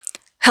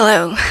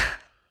Hello,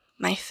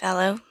 my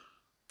fellow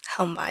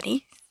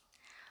homebodies,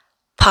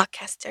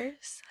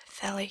 podcasters,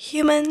 fellow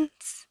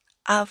humans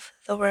of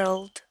the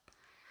world.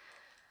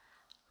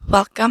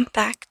 Welcome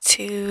back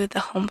to the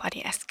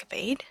Homebody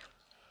Escapade.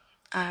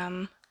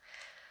 Um,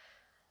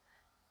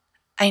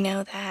 I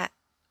know that,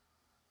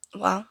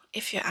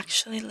 if you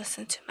actually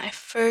listened to my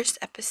first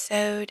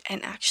episode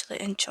and actually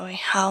enjoy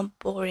how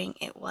boring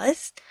it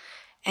was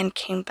and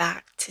came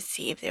back to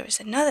see if there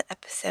was another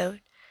episode,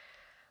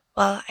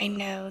 I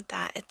know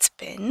that it's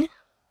been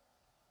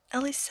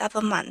at least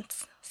 7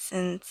 months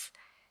since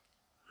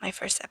my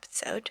first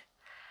episode.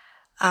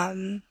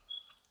 Um,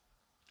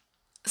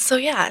 so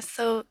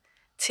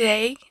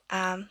today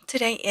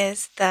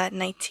is the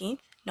 19th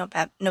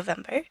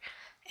November,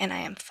 and I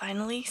am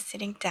finally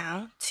sitting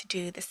down to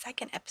do the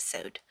second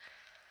episode.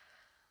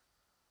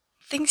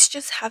 Things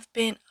just have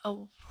been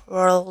a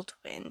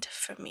whirlwind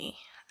for me.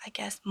 I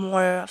guess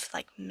more of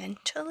like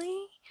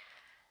mentally.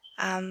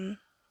 Um,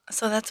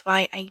 so that's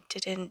why I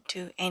didn't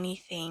do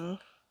anything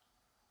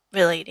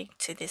relating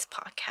to this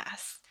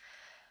podcast.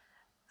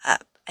 Uh,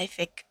 I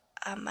think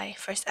my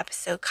first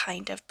episode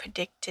kind of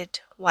predicted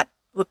what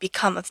would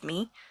become of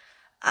me.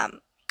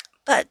 Um,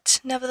 But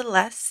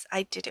nevertheless,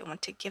 I didn't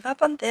want to give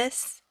up on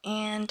this,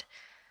 and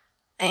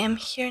I am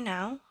here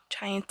now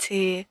trying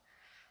to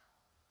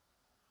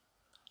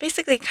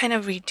basically kind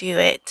of redo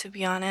it, to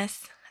be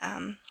honest.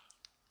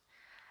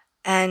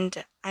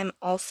 And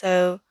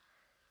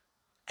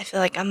I feel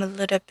like I'm a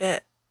little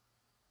bit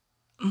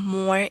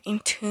more in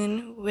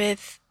tune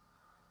with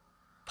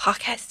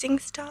podcasting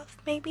stuff,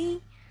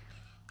 maybe,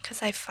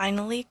 because I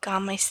finally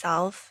got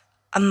myself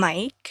a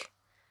mic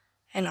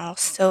and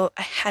also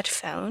a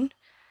headphone.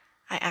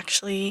 I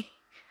actually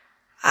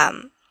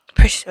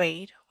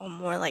persuade, or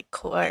more like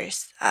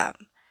coerce,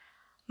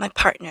 my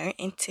partner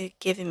into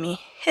giving me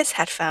his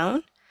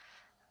headphone.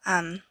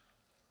 Um,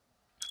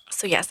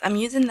 so yes, I'm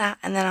using that,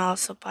 and then I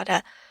also bought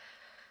a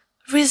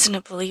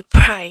reasonably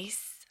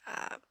priced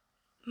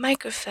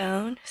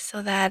microphone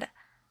so that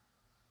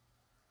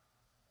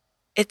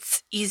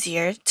it's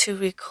easier to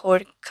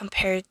record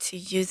compared to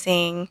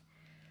using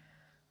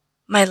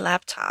my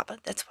laptop.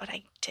 That's what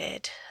I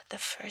did the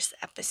first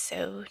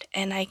episode,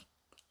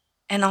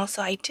 and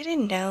also I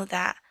didn't know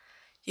that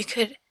you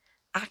could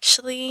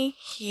actually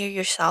hear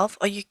yourself,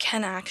 or you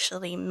can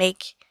actually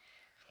make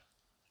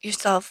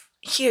yourself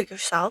hear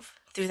yourself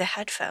through the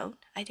headphone.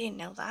 I didn't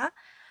know that.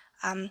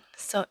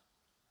 So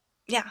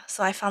yeah,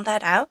 so I found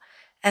that out.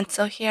 And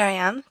so here I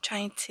am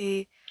trying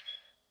to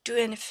do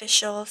an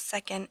official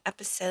second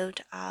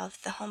episode of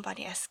the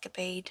Homebody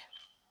Escapade,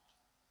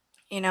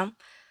 you know?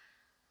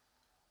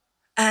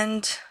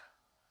 And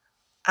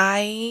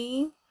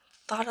I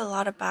thought a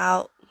lot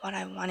about what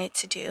I wanted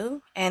to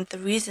do and the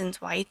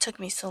reasons why it took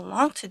me so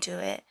long to do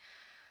it.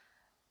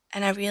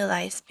 And I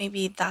realized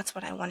maybe that's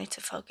what I wanted to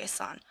focus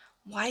on.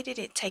 Why did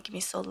it take me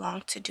so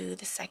long to do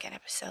the second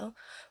episode?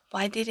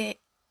 Why did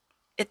it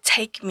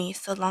take me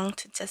so long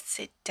to just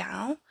sit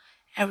down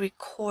and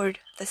record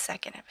the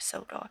second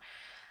episode, or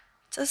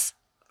just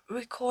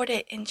record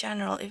it in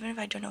general, even if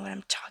I don't know what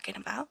I'm talking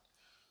about?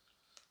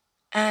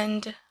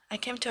 And I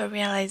came to a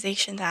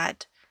realization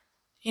that,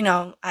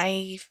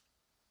 I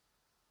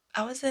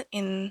wasn't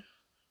in,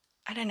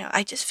 I don't know,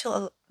 I just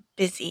feel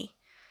busy,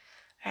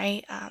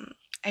 right?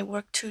 I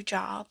work two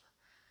jobs.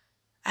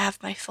 I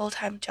have my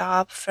full-time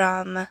job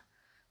from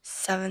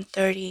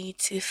 7:30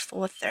 to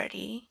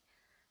 4:30,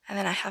 and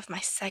then I have my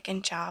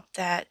second job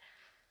that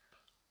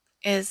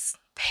is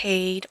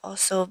paid,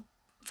 also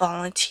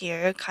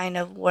volunteer kind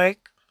of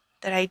work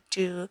that I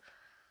do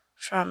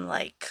from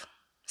like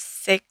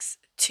 6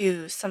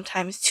 to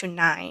sometimes to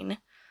 9.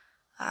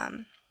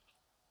 Um,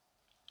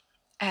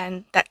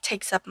 and that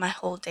takes up my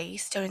whole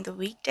days during the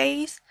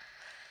weekdays.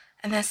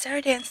 And then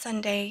Saturday and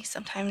Sunday,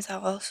 sometimes I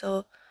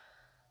also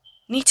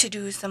need to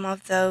do some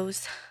of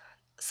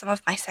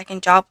my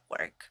second job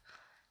work.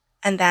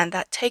 And then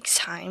that takes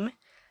time.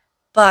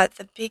 But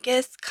the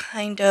biggest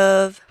kind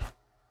of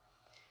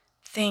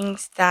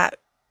things that,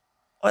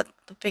 or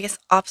the biggest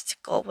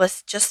obstacle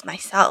was just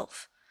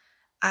myself.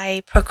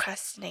 I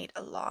procrastinate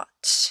a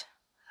lot.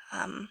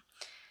 Um,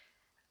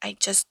 I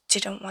just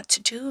didn't want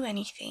to do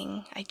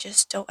anything. I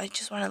just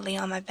want to lay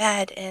on my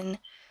bed and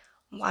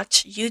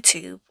watch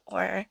YouTube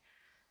or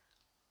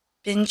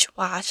binge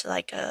watch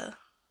like a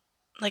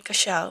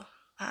show.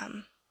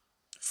 Um,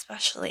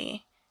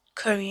 Especially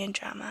Korean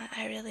drama.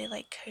 I really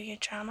like Korean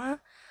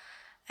drama.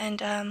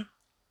 And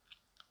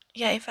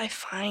yeah, if I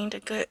find a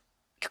good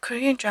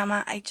Korean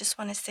drama, I just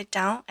want to sit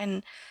down,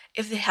 and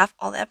if they have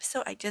all the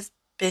episode, I just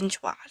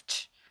binge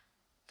watch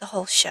the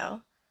whole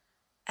show.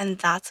 And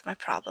that's my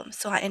problem.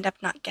 So I end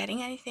up not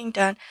getting anything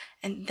done,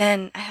 and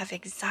then I have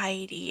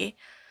anxiety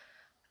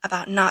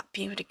about not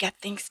being able to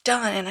get things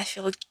done, and I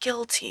feel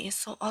guilty.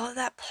 So all of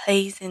that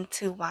plays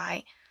into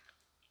why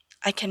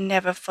I can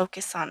never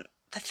focus on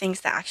the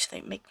things that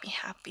actually make me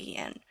happy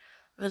and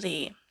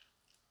really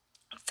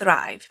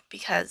thrive,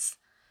 because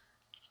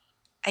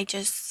I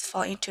just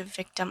fall into a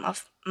victim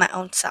of my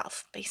own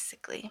self,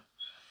 basically.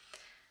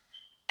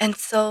 And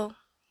so,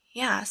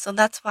 yeah, so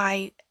that's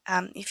why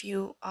if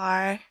you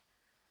are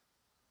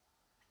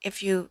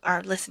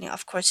listening,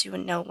 of course you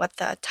would know what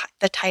the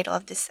title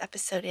of this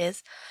episode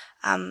is.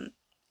 Um,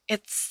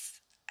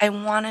 it's I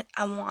want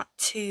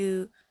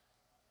to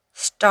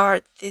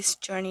start this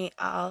journey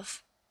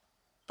of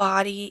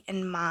body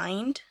and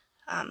mind,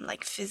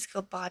 like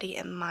physical body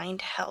and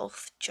mind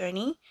health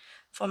journey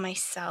for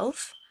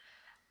myself.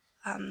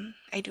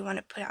 I do want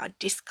to put out a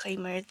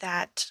disclaimer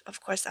that, of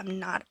course, I'm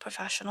not a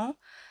professional.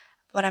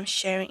 What I'm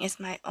sharing is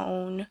my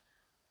own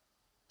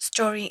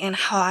story and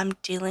how I'm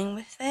dealing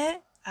with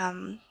it.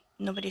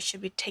 Nobody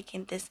should be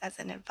taking this as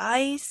an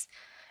advice.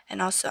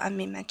 And also, I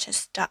may mention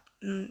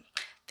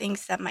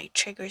things that might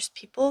triggers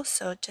people,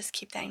 so just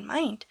keep that in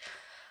mind.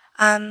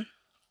 Um,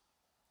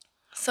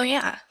 so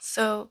yeah,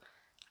 so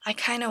I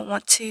kind of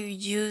want to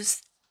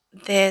use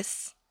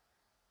this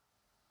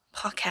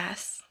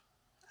podcast,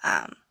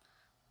 um,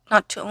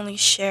 not to only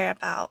share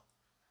about,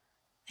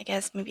 I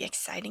guess, maybe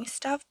exciting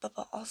stuff, but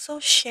also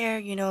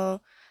share,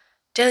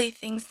 daily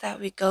things that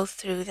we go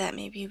through that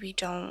maybe we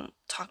don't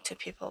talk to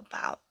people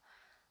about.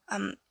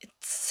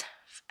 It's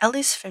at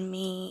least for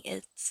me,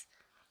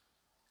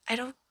 I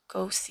don't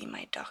go see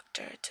my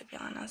doctor, to be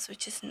honest,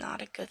 which is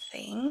not a good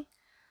thing.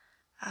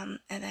 And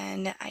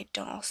then I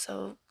don't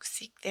also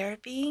seek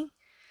therapy.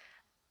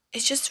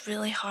 It's just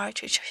really hard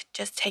to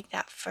just take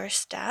that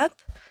first step.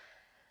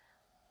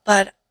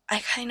 But I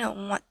kind of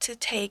want to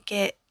take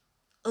it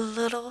a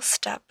little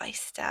step by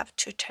step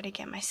to try to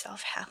get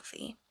myself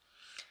healthy.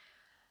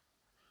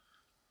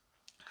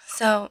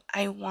 So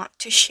I want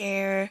to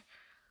share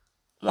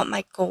what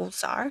my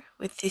goals are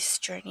with this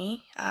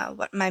journey,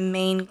 what my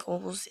main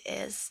goals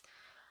is.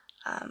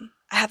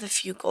 I have a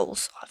few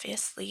goals,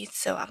 obviously,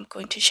 so I'm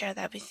going to share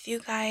that with you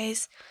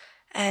guys.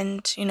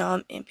 And,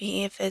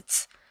 maybe if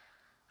it's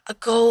a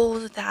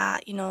goal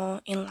that, in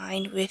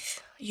line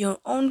with your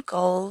own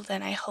goal,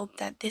 then I hope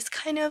that this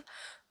kind of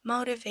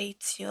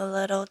motivates you a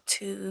little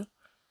to,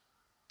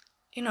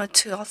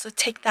 to also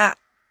take that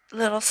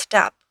little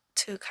step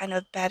to kind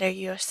of better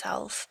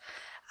yourself,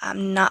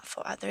 not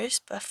for others,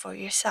 but for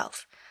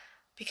yourself.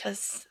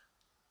 Because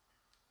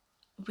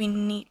we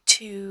need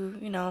to,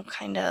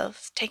 kind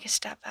of take a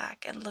step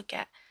back and look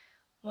at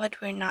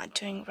what we're not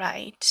doing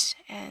right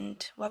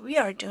and what we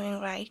are doing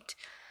right,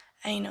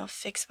 and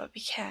fix what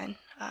we can,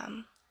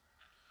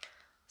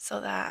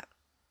 so that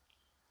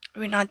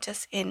we're not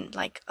just in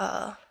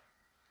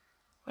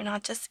we're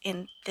not just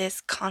in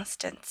this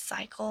constant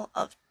cycle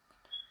of,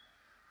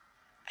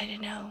 I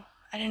don't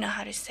know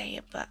how to say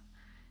it, but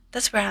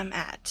that's where I'm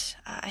at.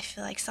 I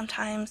feel like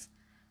sometimes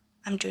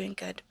I'm doing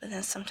good, but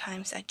then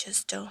sometimes I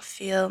just don't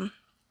feel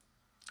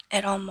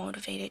at all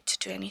motivated to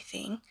do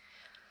anything.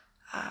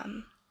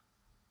 um,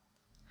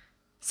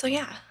 so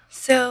yeah,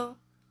 so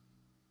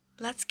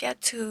let's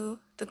get to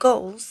the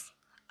goals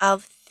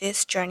of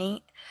this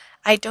journey.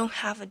 I don't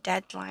have a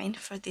deadline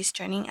for this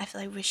journey. I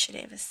feel like we should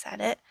have said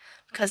it,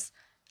 because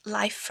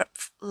life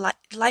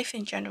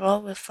in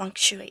general will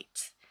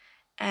fluctuate,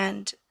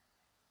 and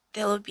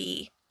there will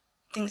be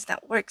things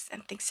that works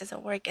and things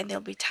doesn't work, and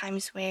there'll be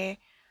times where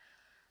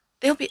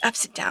there'll be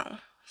ups and downs.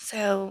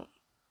 So,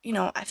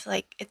 I feel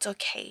like it's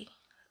okay.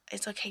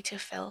 It's okay to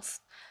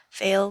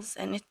fails,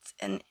 and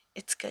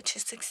it's good to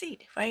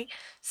succeed, right?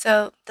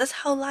 So that's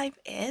how life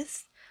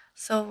is.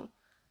 So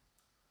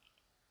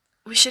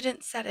we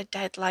shouldn't set a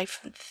deadline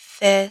for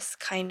this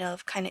kind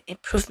of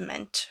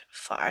improvement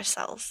for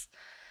ourselves.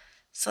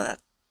 So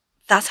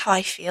that's how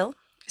I feel.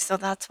 So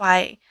that's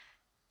why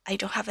I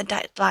don't have a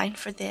deadline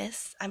for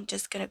this. I'm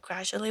just gonna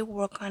gradually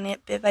work on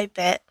it bit by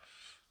bit.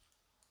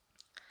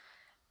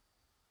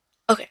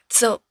 Okay,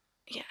 so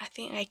yeah, I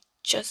think I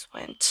just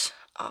went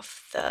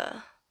off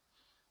the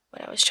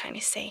what I was trying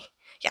to say.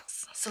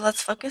 Yes, so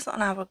let's focus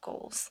on our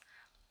goals,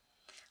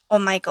 or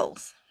my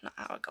goals, not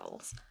our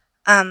goals.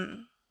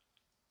 Um,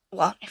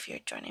 well, if you're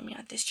joining me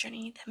on this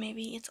journey, then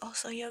maybe it's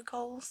also your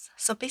goals.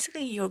 So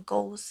basically, your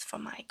goals for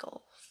my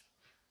goals,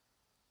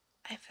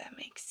 if that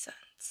makes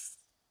sense.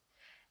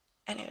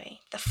 Anyway,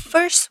 the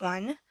first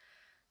one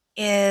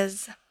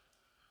is,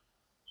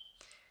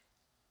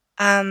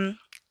 um,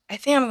 I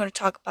think I'm going to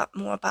talk about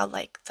more about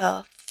like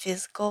the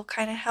physical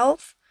kind of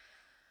health,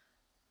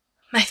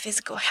 my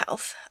physical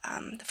health.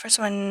 The first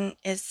one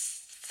is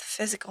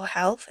physical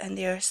health, and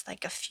there's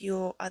like a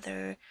few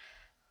other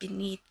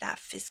beneath that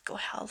physical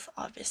health,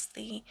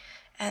 obviously,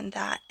 and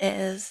that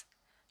is,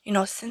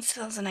 since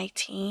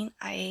 2019,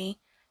 I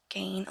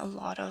gained a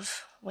lot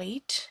of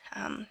weight,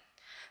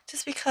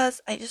 just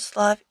because I just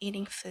love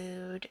eating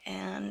food,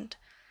 and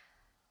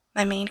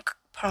my main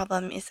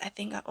problem is I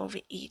think I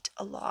overeat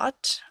a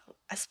lot,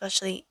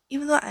 especially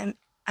even though I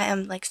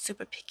am like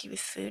super picky with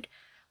food.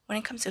 When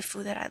it comes to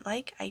food that I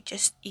like, I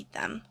just eat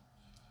them.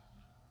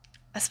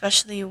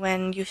 Especially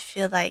when you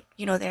feel like,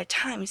 there are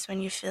times when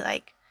you feel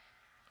like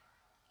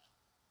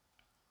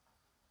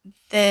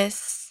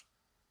this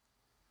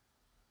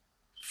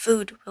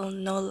food will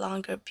no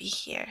longer be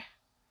here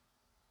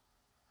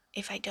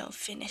if I don't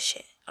finish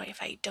it, or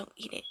if I don't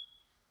eat it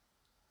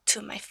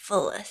to my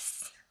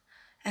fullest.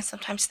 and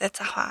sometimes that's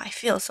how I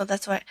feel. So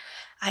that's why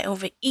I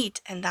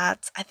overeat, and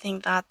that's I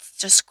think that's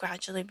just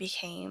gradually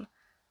became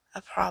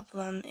a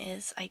problem.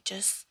 Is I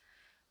just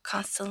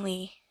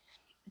constantly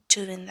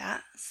doing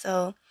that.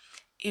 So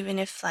even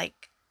if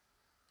like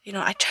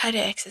I try to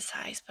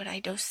exercise, but I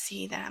don't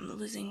see that I'm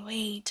losing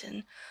weight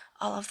and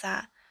all of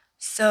that.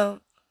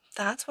 So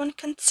that's one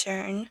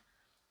concern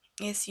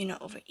is,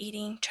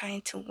 overeating,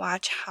 trying to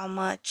watch how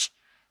much,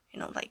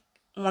 like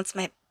once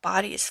my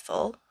body is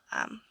full,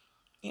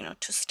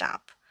 to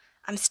stop.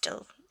 I'm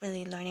still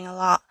really learning a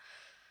lot,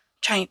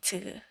 trying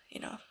to,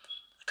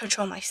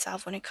 control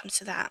myself when it comes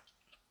to that.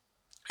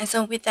 And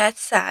so with that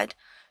said,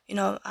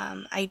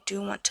 I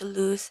do want to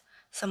lose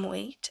some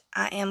weight.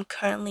 I am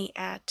currently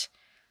at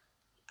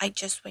I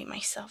just weighed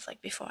myself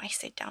like before I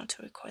sit down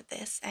to record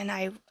this, and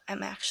I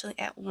am actually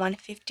at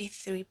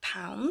 153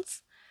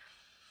 pounds.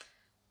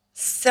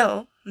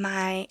 So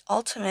my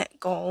ultimate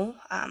goal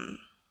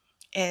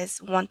is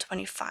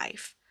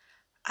 125.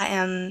 I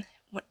am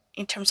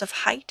in terms of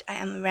height, I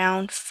am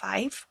around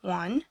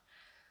 5'1".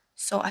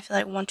 So I feel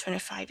like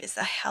 125 is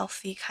a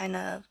healthy kind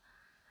of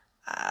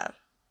uh,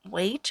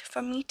 weight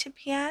for me to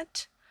be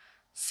at.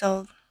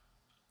 So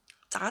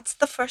that's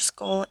the first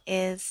goal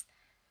is,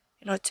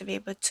 to be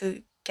able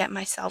to get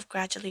myself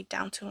gradually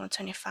down to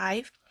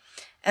 125.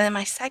 And then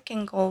my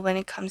second goal when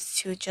it comes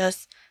to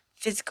just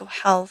physical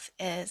health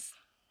is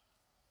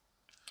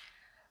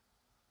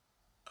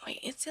wait,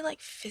 is it like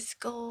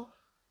physical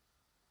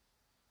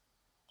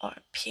or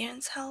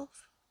appearance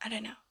health? I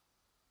don't know.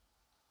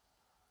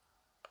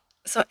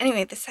 So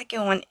anyway, the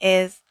second one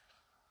is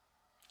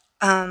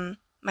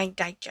my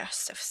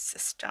digestive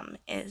system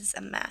is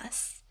a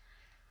mess.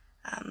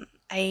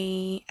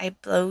 I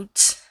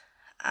bloat.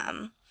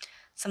 Um,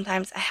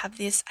 sometimes I have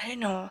this, I don't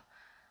know,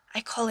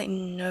 I call it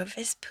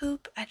nervous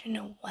poop. I don't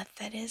know what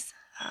that is.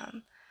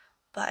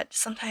 But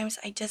sometimes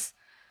I just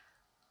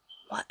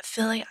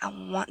feel like I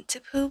want to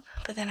poop,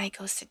 but then I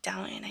go sit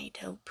down and I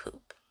don't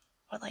poop,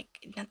 or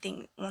like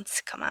nothing wants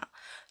to come out.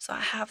 So I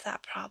have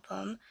that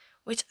problem,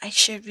 which I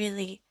should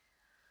really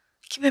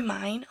keep in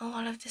mind. A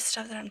lot of this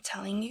stuff that I'm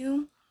telling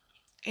you,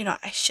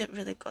 I should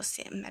really go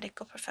see a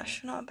medical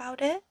professional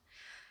about it.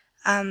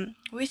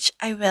 Which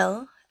I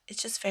will.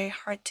 It's just very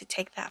hard to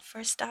take that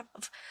first step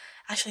of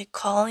actually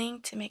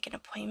calling to make an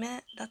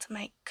appointment. That's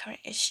my current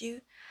issue.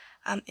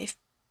 If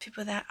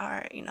people that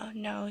are,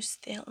 knows,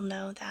 they'll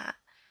know that.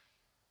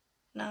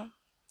 No,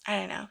 I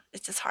don't know.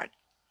 It's just hard.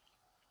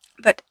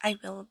 But I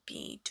will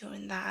be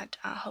doing that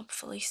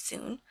hopefully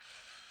soon.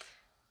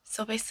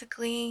 So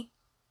basically,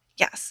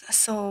 yes.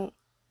 So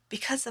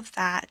because of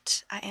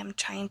that, I am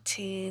trying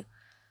to,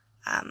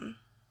 um,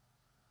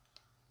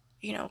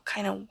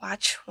 kind of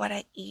watch what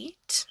I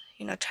eat.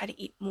 Try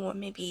to eat more,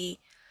 maybe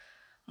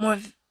more,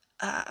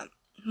 uh,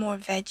 more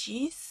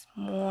veggies,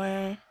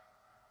 more,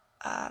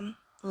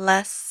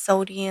 less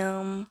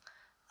sodium,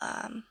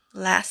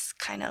 less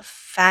kind of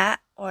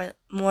fat, or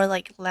more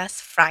like less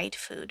fried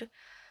food.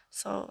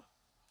 So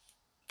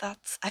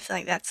I feel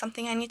like that's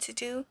something I need to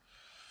do.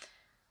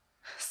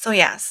 So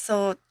yeah,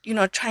 so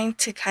trying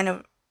to kind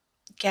of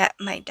get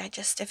my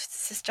digestive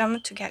system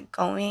to get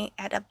going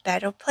at a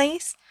better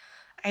place.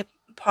 I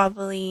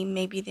probably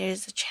maybe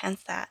there's a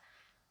chance that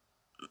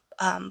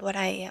what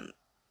I am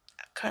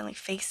currently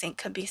facing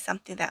could be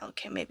something that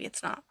okay, maybe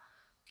it's not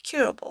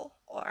curable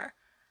or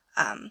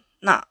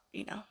not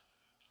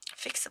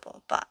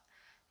fixable, but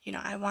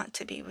I want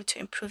to be able to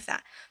improve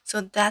that.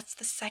 So that's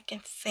the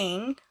second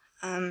thing.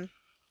 Um,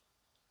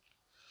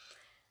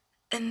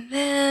 and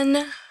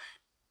then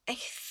I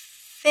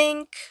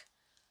think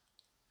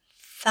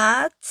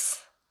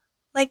that's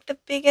like the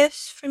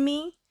biggest for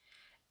me.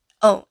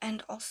 Oh,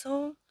 and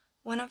also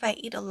whenever I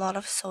eat a lot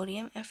of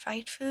sodium and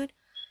fried food,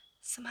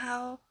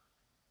 somehow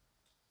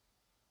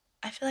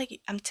I feel like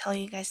I'm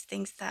telling you guys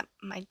things that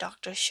my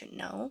doctor should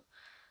know,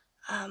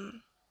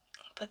 um,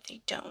 but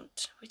they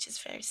don't, which is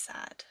very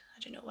sad. I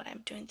don't know why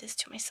I'm doing this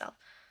to myself.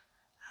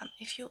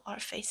 If you are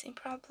facing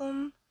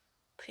problem,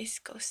 please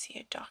go see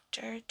a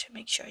doctor to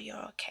make sure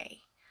you're okay.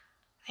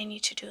 I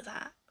need to do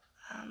that,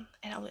 and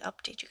I will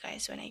update you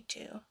guys when I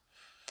do.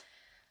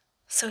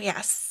 So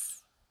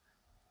yes,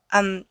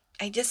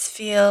 I just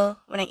feel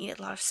when I eat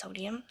a lot of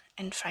sodium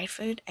and fried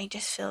food, I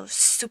just feel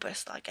super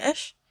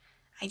sluggish.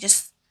 I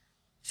just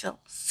feel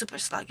super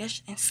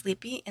sluggish and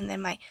sleepy, and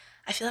then I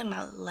feel like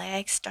my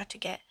legs start to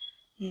get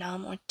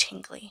numb or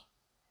tingly.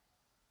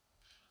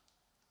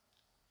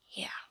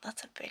 Yeah,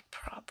 that's a big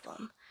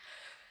problem.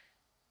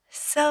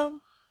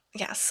 So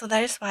yeah, so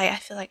that is why I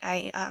feel like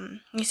I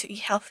need to eat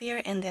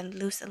healthier and then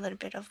lose a little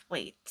bit of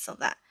weight so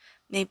that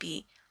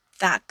maybe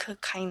that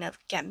could kind of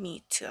get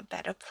me to a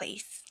better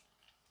place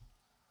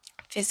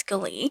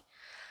physically.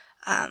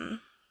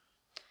 Um,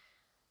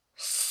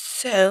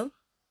 so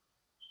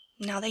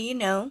now that you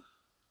know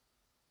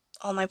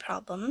all my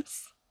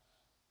problems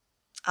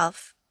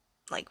of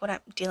like what I'm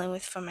dealing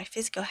with for my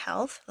physical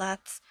health,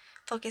 let's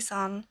focus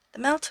on the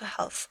mental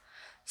health.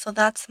 So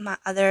that's my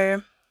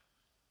other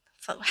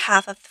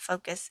half of the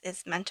focus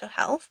is mental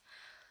health.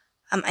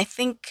 I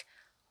think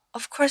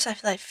of course, I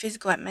feel like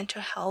physical and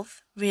mental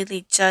health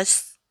really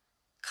just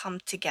come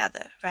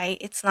together, right?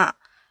 It's not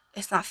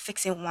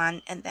fixing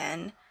one and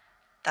then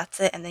that's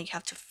it, and then you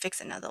have to fix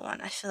another one.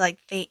 I feel like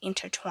they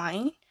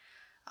intertwine.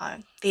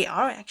 They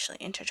are actually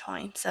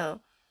intertwined.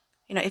 So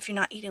if you're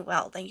not eating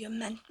well,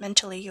 then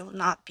mentally you'll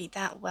not be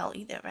that well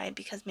either, right?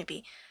 Because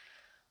maybe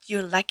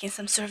you're lacking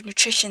some sort of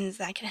nutrition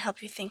that can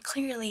help you think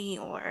clearly,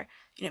 or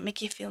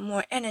make you feel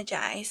more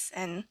energized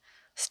and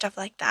stuff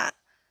like that.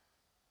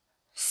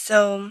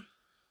 So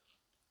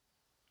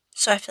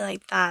I feel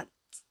like that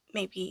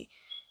maybe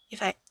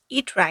if I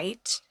eat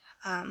right,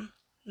 um,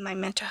 my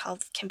mental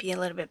health can be a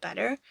little bit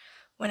better.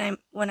 What I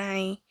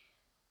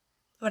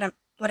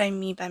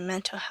mean by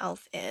mental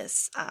health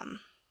is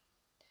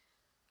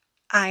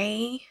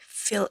I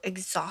feel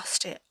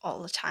exhausted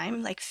all the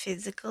time, like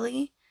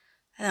physically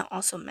and then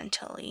also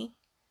mentally.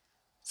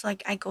 So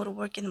like I go to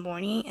work in the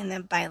morning and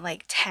then by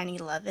like 10,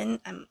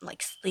 11, I'm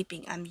like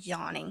sleeping, I'm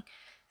yawning.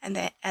 And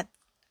then at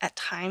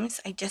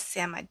times I just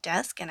sit at my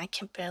desk and I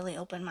can barely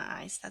open my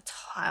eyes. That's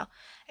how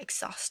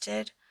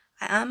exhausted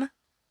I am.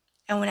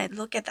 And when I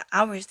look at the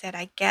hours that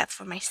I get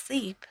for my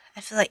sleep,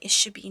 I feel like it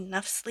should be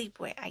enough sleep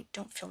where I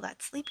don't feel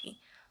that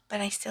sleepy,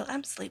 but I still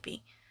am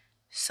sleepy.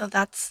 So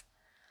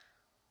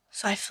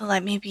I feel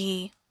like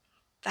maybe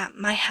that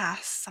might have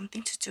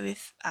something to do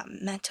with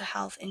mental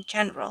health in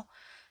general.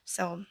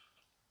 So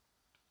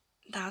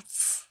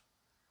that's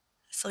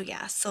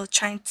yeah. So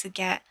trying to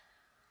get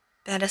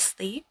better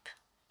sleep,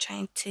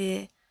 trying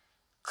to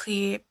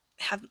clear,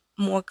 have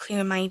more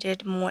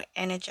clear-minded, more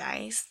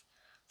energized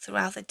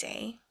throughout the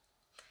day.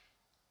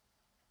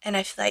 And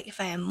I feel like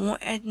if I am more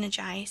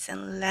energized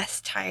and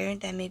less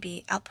tired, then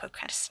maybe I'll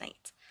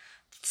procrastinate.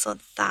 So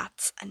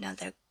that's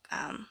another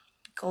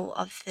goal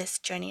of this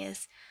journey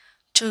is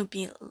to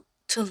be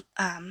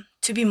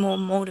to be more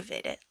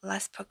motivated,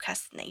 less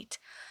procrastinate.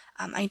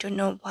 I don't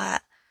know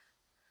what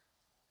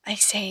I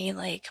say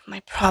like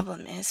my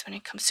problem is when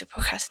it comes to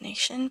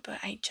procrastination, but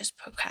I just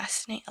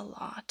procrastinate a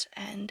lot,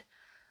 and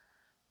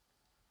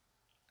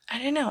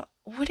I don't know.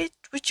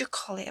 Would you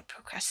call it a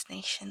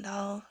procrastination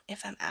though?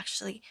 If I'm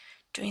actually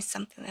doing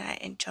something that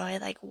I enjoy,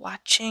 like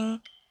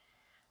watching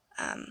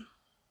um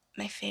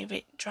my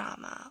favorite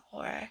drama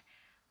or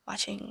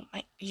watching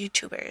my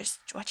YouTubers,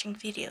 watching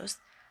videos,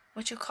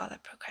 would you call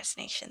it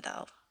procrastination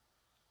though?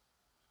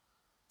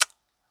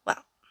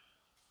 Well,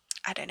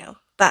 I don't know,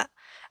 but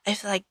I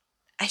feel like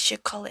I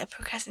should call it a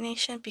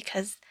procrastination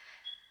because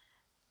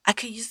I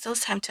could use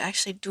those time to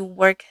actually do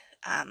work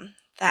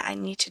that I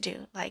need to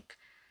do. Like,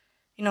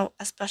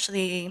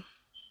 especially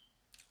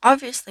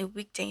obviously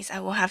weekdays I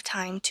will have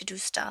time to do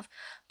stuff,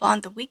 but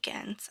on the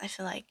weekends I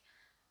feel like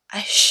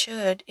I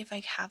should, if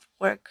I have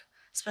work,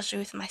 especially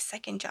with my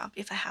second job,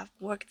 if I have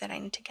work that I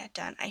need to get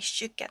done, I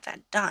should get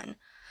that done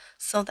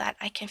so that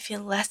I can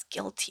feel less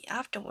guilty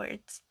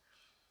afterwards.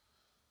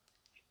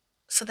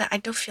 So that I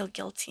don't feel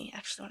guilty,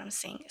 actually, what I'm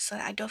saying. So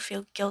that I don't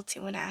feel guilty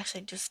when I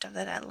actually do stuff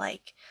that I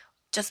like.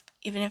 Just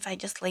even if I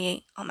just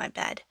lay on my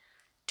bed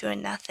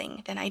doing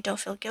nothing, then I don't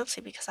feel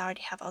guilty because I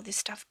already have all this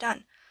stuff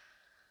done.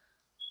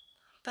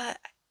 But,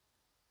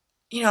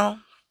 you know,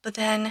 but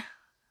then,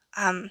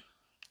 um,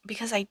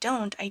 because I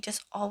don't, I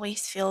just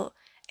always feel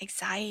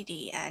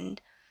anxiety and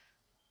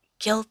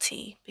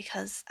guilty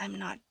because I'm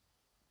not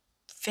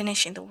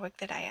finishing the work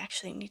that I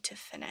actually need to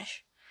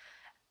finish.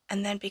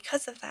 And then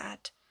because of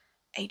that,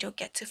 I don't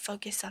get to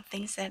focus on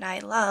things that I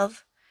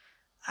love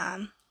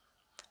um,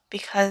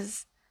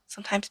 because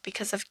sometimes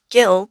because of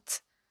guilt,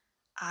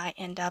 I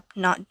end up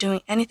not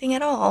doing anything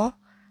at all,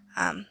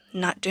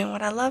 not doing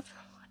what I love,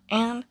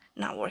 and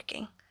not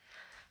working.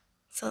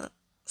 So,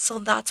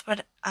 that's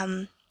what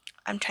I'm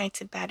trying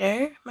to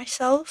better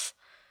myself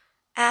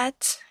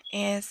at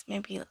is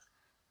maybe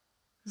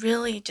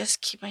really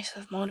just keep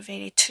myself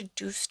motivated to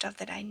do stuff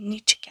that I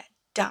need to get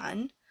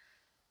done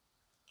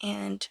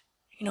and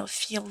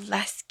feel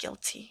less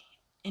guilty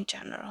in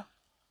general.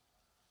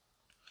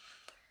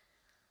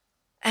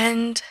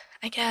 And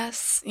I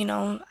guess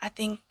I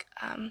think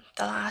the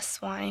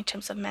last one in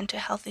terms of mental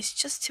health is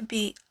just to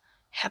be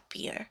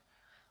happier,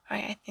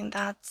 right? I think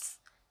that's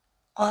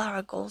all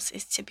our goals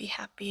is to be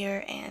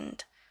happier,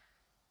 and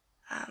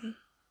um,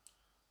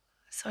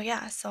 so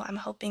yeah, so I'm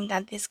hoping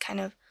that this kind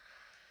of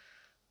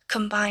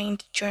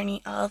combined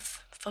journey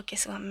of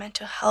focusing on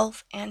mental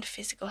health and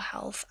physical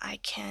health, I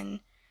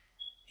can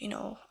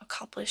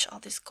accomplish all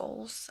these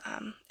goals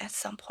at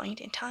some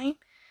point in time.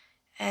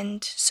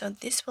 And so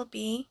this will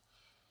be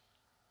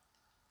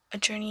a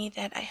journey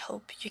that I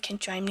hope you can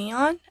join me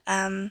on,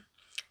 and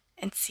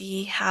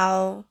see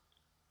how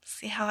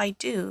I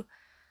do.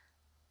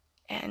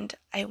 And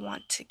I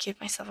want to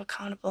keep myself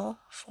accountable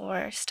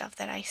for stuff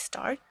that I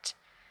start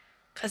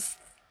because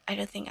I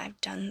don't think I've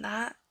done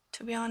that,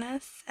 to be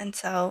honest. And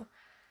so,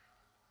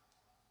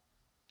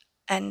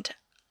 and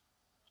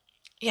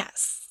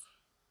yes,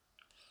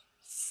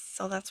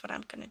 so that's what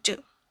I'm gonna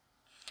do.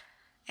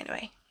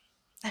 Anyway,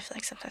 I feel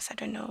like sometimes I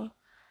don't know.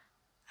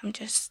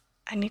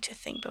 I need to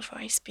think before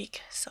I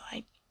speak, so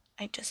I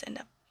just end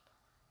up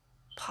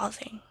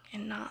pausing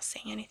and not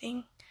saying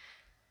anything.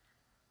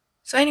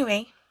 So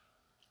anyway,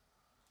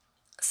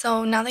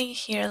 so now that you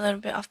hear a little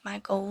bit of my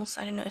goals,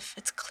 I don't know if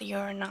it's clear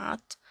or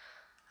not,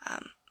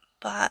 um,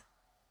 but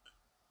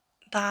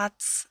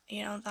that's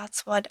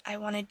what I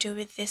want to do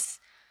with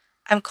this.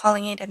 I'm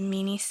calling it a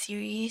mini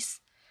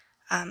series.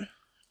 Um,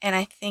 and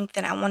I think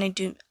that I want to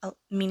do a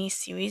mini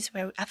series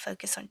where I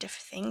focus on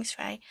different things,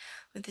 right?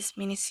 With this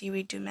mini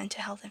series, do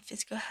mental health and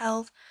physical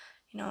health,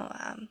 you know,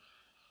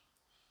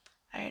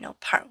 I don't know,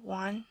 part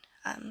one.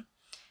 And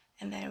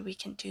then we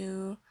can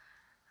do,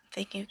 I'm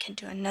thinking we can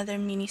do another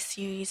mini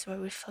series where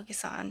we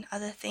focus on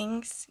other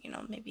things,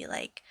 maybe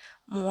like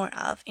more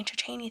of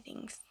entertaining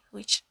things,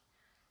 which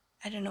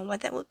I don't know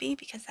what that would be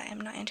because I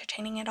am not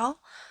entertaining at all.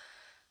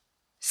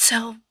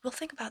 So we'll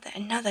think about that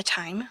another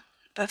time.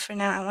 But for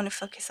now, I want to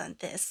focus on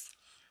this.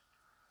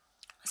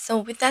 So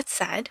with that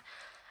said,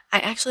 I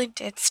actually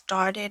did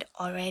started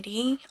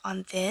already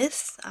on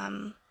this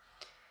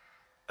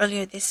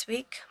earlier this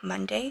week,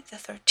 Monday the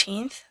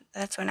 13th.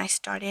 That's when I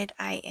started.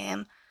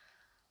 You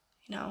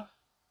know,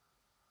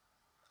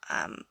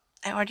 I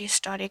already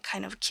started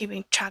kind of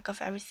keeping track of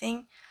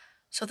everything.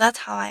 So that's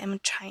how I am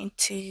trying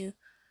to,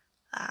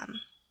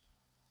 um,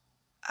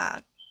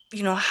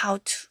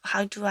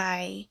 how do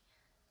I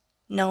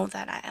know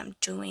that I am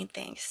doing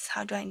things?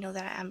 How do I know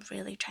that I am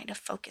really trying to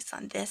focus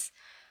on this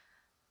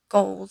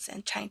goals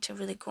and trying to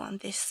really go on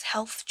this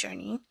health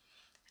journey?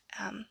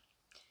 Um,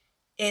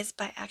 is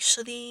by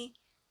actually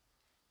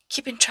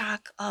keeping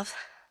track of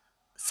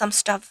some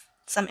stuff,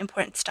 some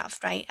important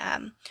stuff, right?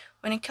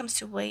 When it comes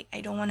to weight,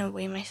 I don't want to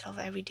weigh myself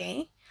every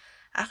day.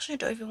 I actually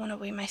don't even want to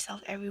weigh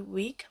myself every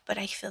week, but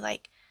I feel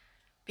like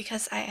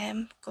because I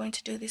am going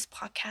to do these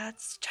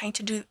podcasts, trying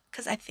to do,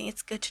 because I think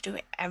it's good to do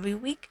it every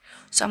week.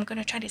 So I'm going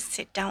to try to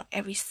sit down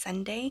every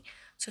Sunday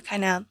to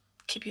kind of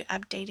keep you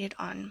updated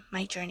on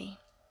my journey.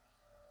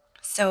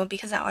 So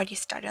because I already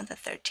started on the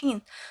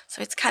 13th,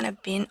 so it's kind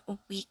of been a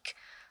week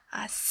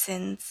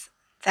since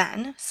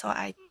then.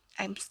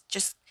 I'm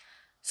just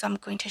so I'm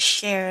going to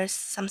share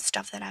some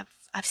stuff that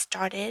I've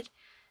started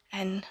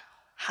and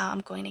how I'm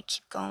going to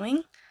keep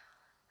going.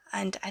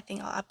 And I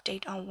think I'll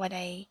update on what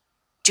I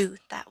do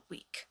that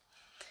week.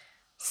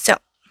 So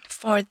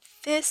for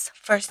this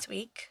first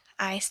week,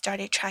 I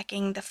started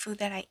tracking the food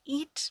that I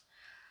eat.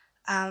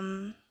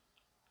 Um,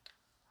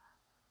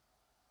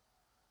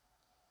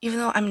 Even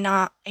though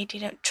I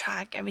didn't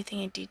track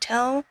everything in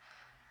detail.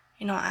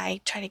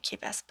 I try to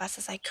keep as best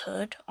as I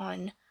could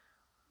on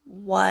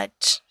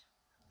what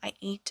I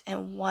eat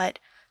and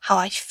how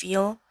I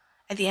feel.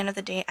 At the end of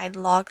the day, I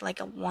log like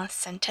a one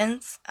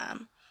sentence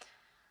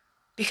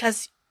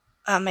because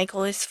my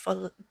goal is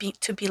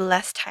to be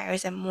less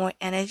tired and more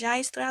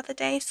energized throughout the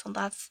day. So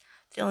that's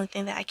the only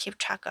thing that I keep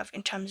track of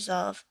in terms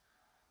of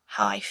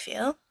how I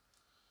feel.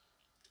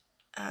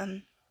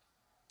 Um,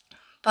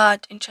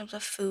 but in terms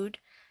of food,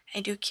 I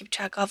do keep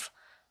track of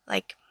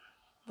like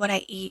what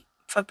I eat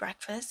for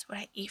breakfast, what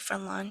I eat for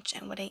lunch,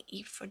 and what I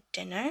eat for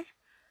dinner.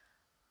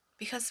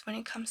 Because when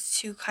it comes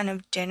to kind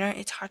of dinner,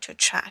 it's hard to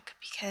track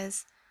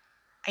because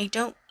I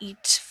don't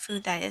eat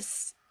food that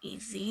is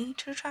easy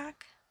to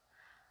track,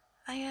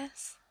 I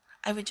guess.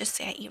 I would just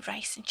say I eat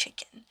rice and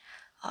chicken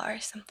or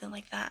something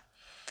like that.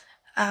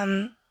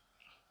 Um,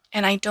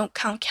 and I don't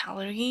count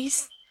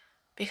calories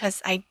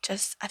because I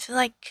feel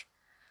like,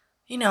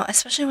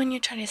 especially when you're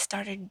trying to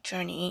start a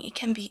journey, it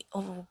can be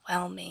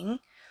overwhelming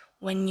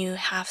when you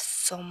have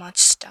so much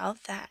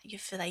stuff that you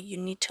feel like you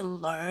need to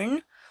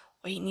learn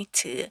or you need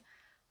to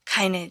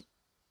kind of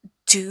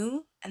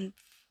do, and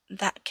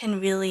that can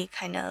really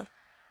kind of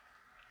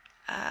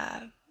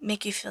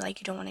make you feel like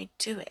you don't want to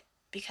do it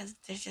because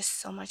there's just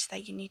so much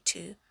that you need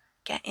to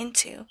get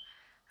into.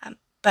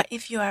 But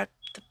if you are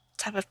the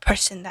type of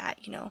person that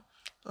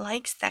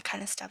likes that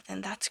kind of stuff,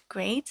 then that's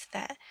great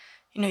that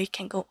you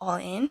can go all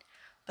in.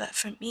 But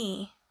for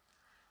me,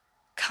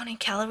 counting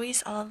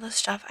calories, all of this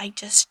stuff, I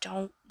just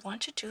don't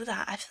want to do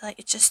that. I feel like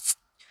it's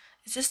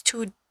just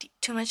too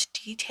much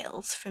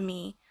details for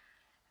me,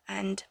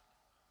 and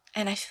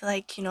I feel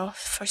like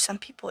for some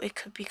people it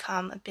could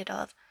become a bit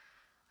of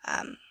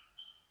um,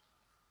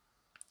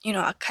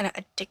 a kind of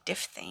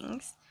addictive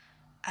things,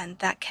 and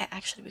that can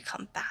actually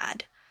become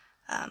bad.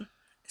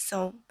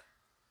 So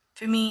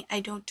for me, I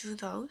don't do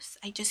those.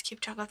 I just keep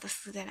track of the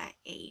food that I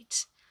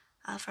ate.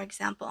 For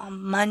example,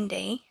 on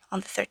Monday,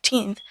 on the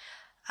 13th,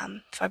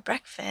 for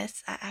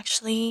breakfast, I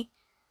actually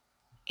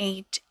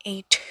ate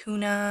a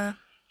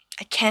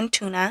canned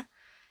tuna,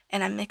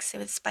 and I mixed it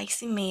with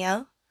spicy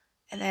mayo,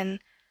 and then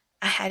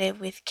I had it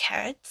with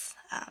carrots.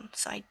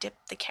 So I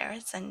dipped the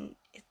carrots, and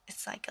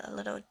it's like a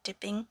little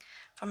dipping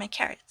for my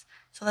carrots.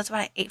 So that's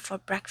what I ate for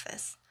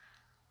breakfast.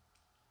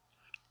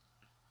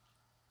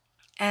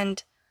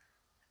 And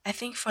I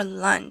think for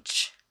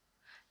lunch,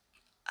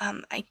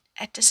 I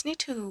just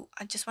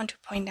want to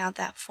point out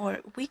that for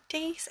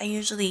weekdays, I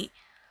usually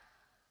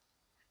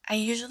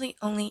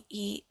only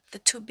eat the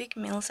two big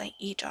meals I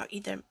eat are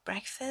either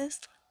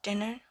breakfast,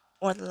 dinner,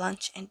 or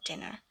lunch and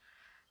dinner.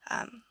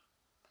 Um,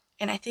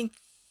 and I think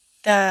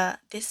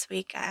this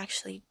week I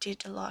actually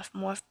did a lot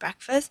more of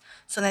breakfast,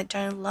 so that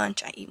during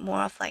lunch I eat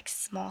more of like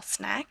small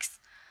snacks.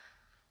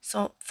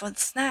 So for the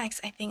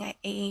snacks, I think I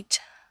ate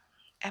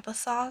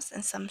applesauce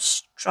and some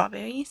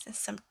strawberries and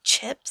some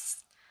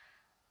chips.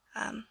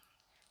 Um,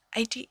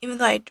 I do, even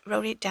though I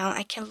wrote it down,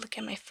 I can't look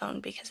at my phone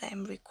because I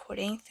am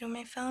recording through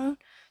my phone.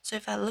 So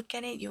if I look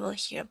at it, you will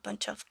hear a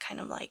bunch of kind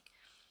of like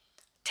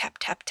tap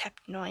tap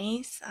tap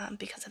noise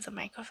because of the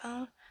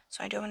microphone.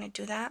 So I don't want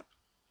to do that.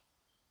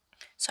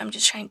 So I'm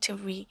just trying to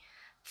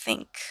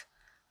rethink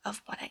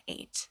of what I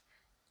ate.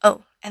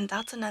 Oh, and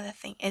that's another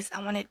thing is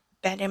I want to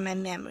better my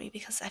memory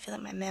because I feel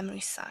like my memory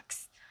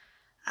sucks.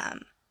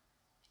 Um,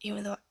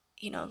 Even though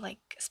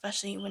like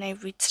especially when I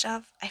read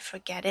stuff, I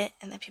forget it,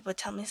 and then people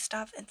tell me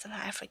stuff, and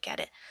somehow I forget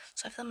it.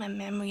 So I feel like my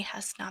memory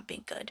has not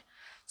been good.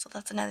 So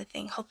that's another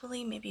thing.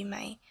 Hopefully, maybe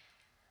my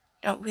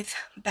with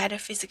better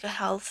physical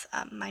health,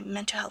 my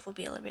mental health will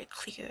be a little bit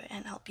clearer,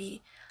 and I'll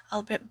be a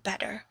little bit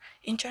better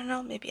in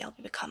general. Maybe I'll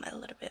become a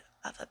little bit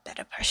of a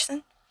better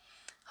person.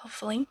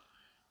 Hopefully.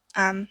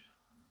 Um,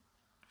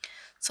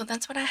 So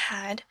that's what I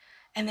had.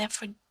 And then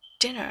for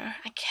dinner,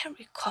 I can't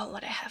recall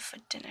what I had for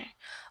dinner.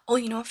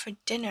 Oh, for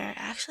dinner,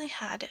 I actually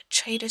had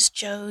Trader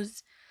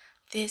Joe's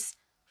this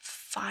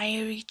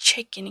fiery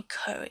chicken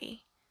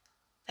curry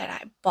that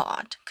I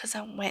bought because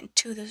I went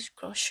to this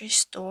grocery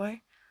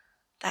store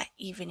that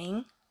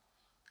evening.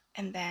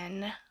 And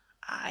then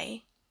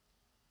I,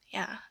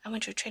 I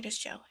went to Trader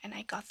Joe and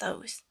I got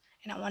those.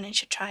 And I wanted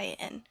to try it.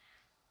 And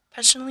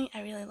personally,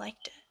 I really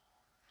liked it.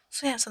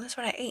 So yeah, so that's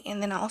what I ate.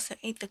 And then I also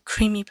ate the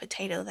creamy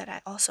potato that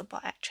I also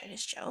bought at Trader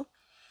Joe.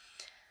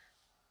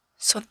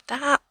 So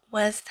that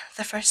was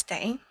the first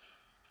day.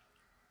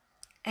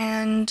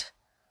 And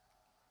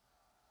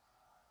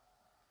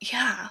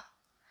yeah,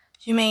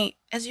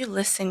 as you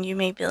listen, you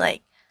may be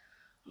like,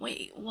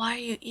 wait, why are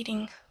you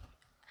eating?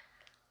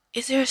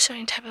 Is there a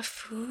certain type of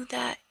food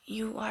that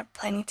you are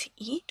planning to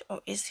eat?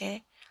 Or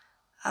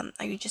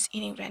are you just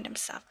eating random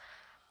stuff?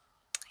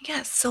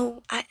 Yeah,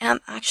 so I am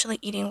actually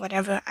eating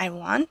whatever I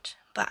want,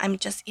 but I'm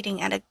just eating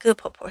at a good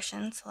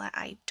proportion so that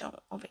I don't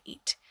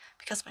overeat.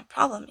 Because my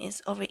problem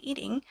is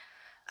overeating.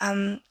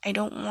 I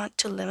don't want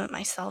to limit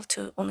myself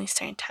to only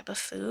certain type of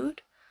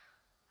food.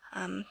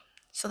 Um,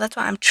 so that's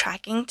why I'm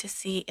tracking to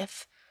see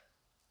if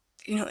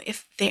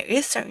there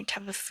is certain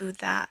type of food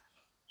that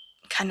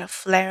kind of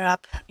flare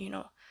up,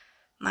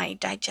 my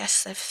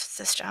digestive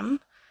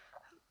system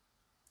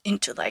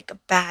into like a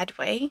bad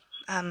way.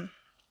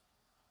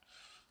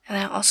 And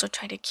I also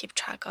try to keep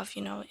track of,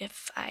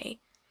 if I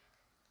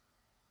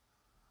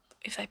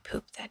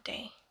poop that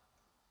day.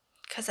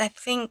 Because I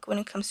think when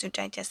it comes to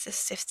digestive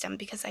system,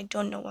 because I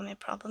don't know what my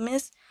problem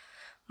is,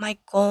 my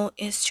goal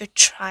is to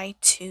try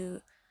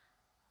to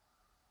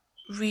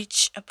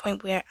reach a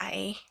point where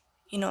I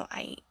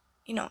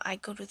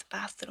go to the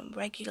bathroom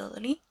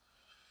regularly,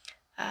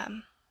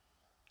 um,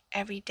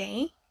 every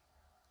day,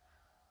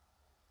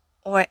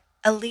 or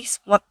at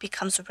least what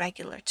becomes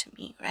regular to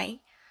me, right?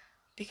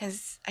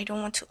 Because I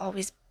don't want to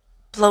always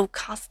blow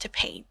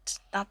constipate.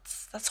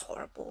 That's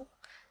horrible.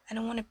 I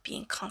don't want to be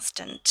in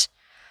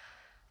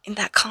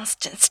that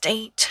constant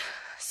state.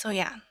 So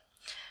yeah.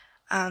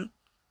 Um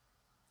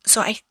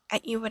so I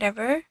eat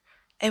whatever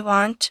I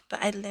want,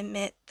 but I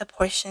limit the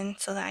portion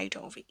so that I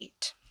don't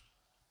overeat.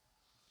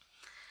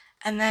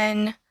 And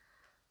then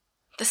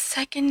the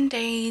second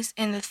days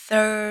and the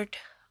third,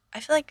 I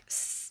feel like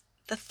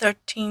the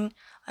 13th,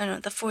 I don't know,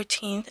 the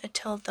 14th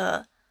until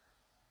the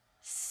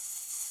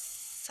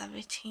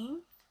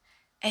 17th.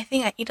 I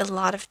think I eat a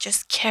lot of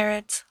just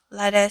carrots,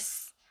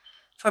 lettuce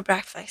for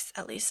breakfast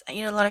at least. I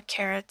eat a lot of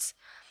carrots,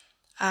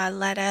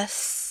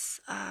 lettuce,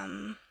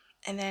 and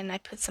then I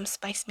put some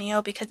spice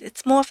mayo because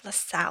it's more of a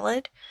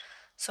salad.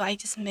 So I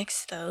just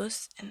mix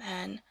those, and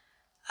then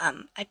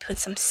I put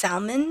some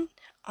salmon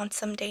on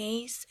some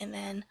days, and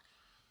then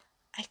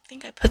I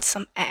think I put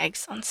some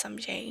eggs on some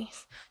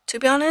days. To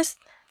be honest,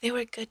 they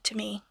were good to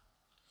me.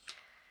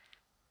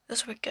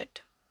 Those were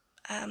good.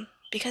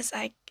 Because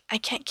I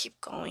can't keep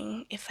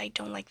going if I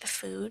don't like the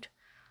food.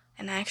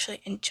 And I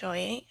actually enjoy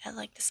it. I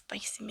like the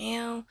spicy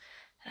mayo,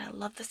 and I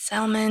love the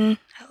salmon.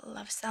 I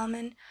love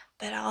salmon,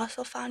 but I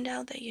also found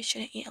out that you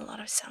shouldn't eat a lot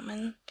of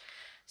salmon.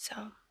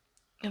 So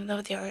even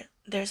though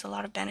there's a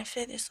lot of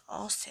benefit, there's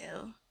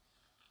also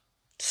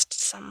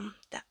some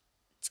that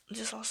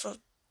there's also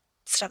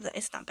stuff that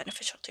is not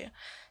beneficial to you.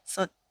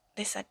 So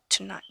they said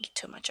to not eat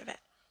too much of it.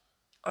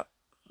 Or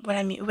when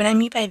I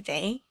mean by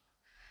they,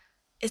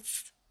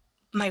 it's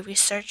my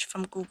research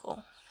from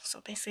Google.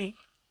 So basically,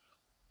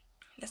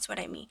 that's what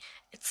I mean.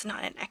 It's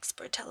not an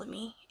expert telling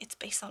me. It's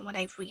based on what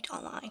I read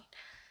online.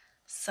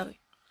 So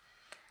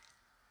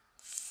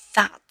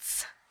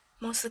that's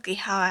mostly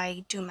how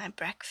I do my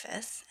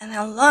breakfast. And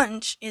then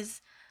lunch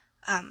is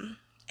I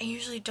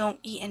usually don't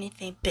eat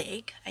anything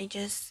big. I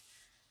just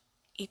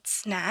eat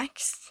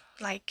snacks.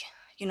 Like,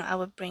 I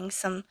would bring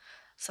some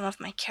of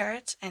my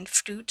carrots and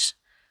fruit,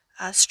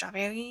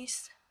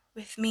 strawberries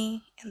with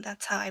me, and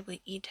that's how I would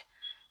eat.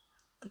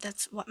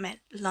 That's what my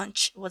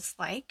lunch was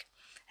like.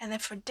 And then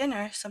for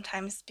dinner,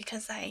 sometimes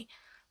because I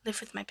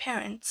live with my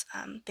parents,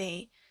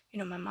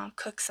 my mom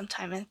cooks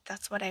sometimes, and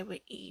that's what I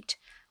would eat.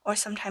 Or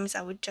sometimes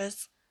I would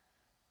just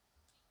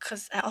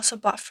because I also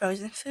bought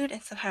frozen food,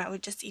 and sometimes I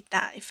would just eat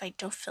that if I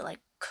don't feel like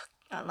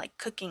like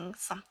cooking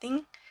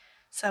something.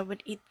 So I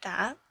would eat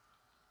that.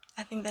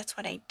 I think that's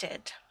what I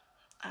did.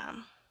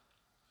 Um,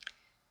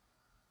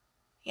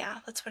 yeah,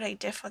 that's what I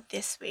did for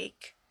this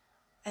week.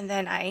 And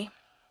then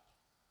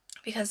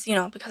because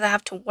because I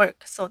have to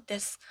work, so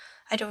this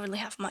I don't really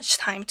have much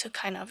time to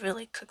kind of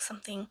really cook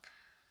something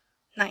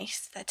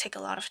nice that take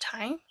a lot of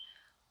time.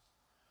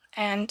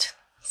 And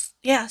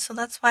yeah, so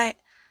that's what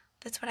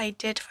I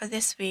did for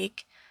this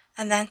week.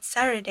 And then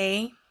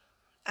Saturday,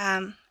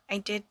 I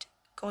did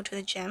go to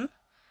the gym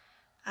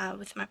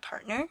with my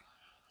partner.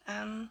 I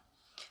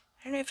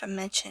don't know if I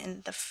mentioned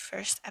in the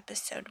first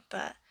episode,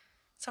 but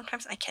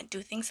sometimes I can't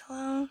do things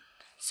alone,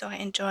 so I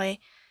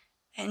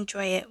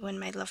enjoy it when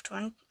my loved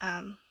one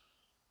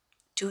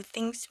do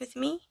things with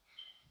me,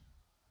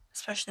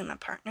 especially my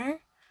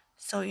partner.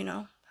 So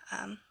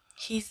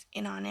he's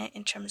in on it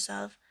in terms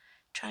of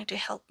trying to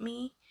help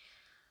me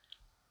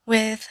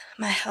with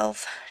my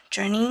health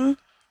journey.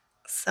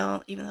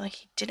 So even though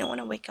he didn't want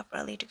to wake up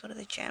early to go to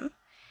the gym,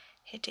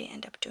 he did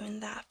end up doing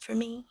that for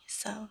me.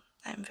 So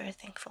I'm very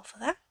thankful for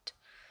that.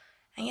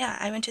 And yeah,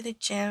 I went to the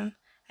gym.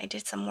 I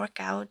did some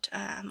workout.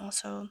 I'm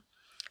also,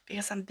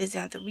 because I'm busy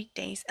on the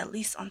weekdays, at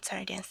least on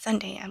Saturday and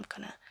Sunday, I'm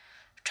gonna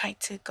try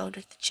to go to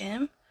the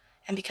gym.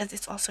 And because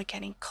it's also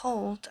getting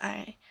cold,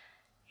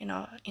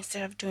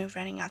 instead of doing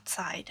running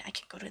outside, I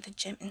can go to the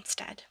gym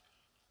instead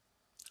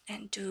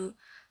and do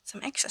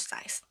some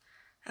exercise.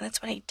 And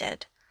that's what I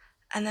did.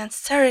 And then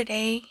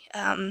Saturday,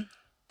 I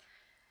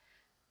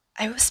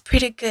was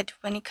pretty good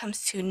when it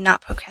comes to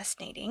not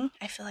procrastinating.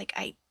 I feel like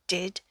I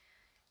did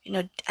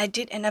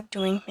end up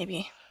doing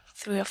maybe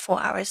 3 or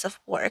 4 hours of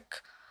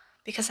work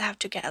because I have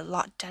to get a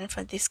lot done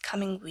for this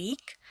coming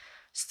week.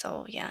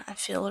 So yeah, I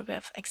feel a little bit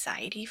of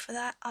anxiety for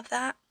that.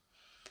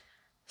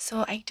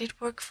 So I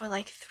did work for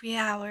like 3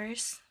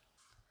 hours,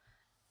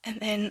 and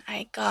then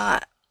I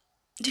got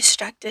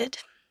distracted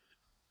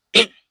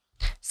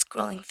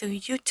scrolling through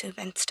YouTube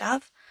and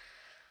stuff.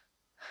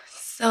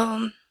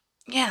 So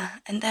yeah,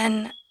 and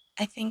then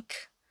I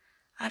think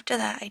after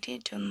that I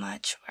didn't do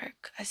much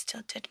work. I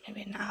still did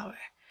maybe an hour.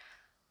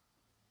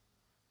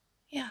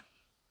 Yeah.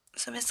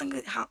 So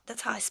basically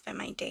that's how I spend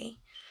my day.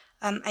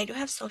 I do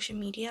have social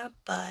media,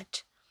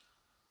 but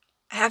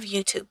I have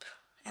YouTube,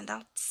 and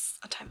that's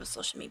a type of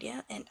social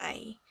media, and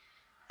I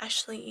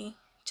actually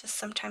just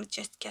sometimes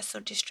just get so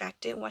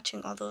distracted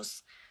watching all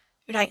those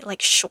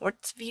like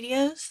shorts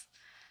videos.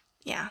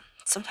 Yeah,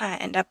 sometimes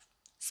I end up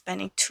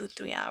spending 2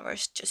 3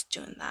 hours just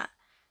doing that,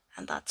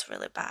 and that's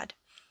really bad.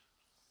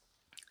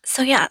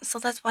 So yeah, so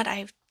that's what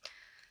I've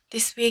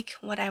this week,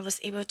 what I was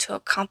able to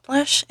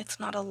accomplish. It's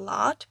not a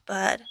lot,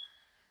 but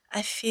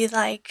I feel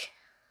like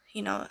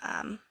you know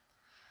um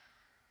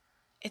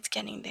it's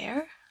getting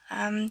there.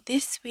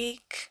 This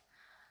week,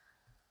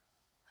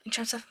 in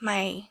terms of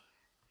my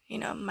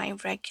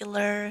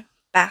regular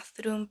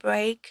bathroom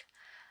break,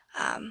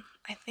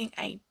 I think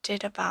I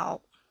did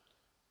about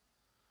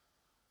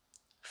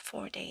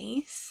 4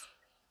 days,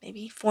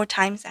 maybe 4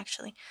 times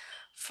actually,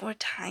 4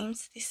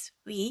 times this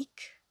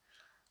week.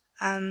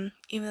 Even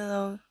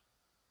though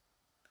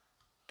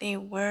there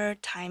were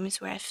times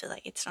where I feel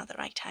like it's not the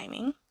right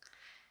timing,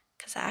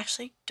 because I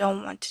actually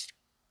don't want to,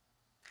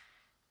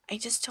 I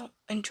just don't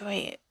enjoy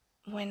it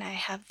when I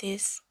have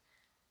this,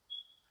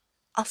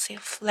 I'll say,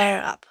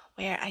 flare up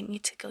where I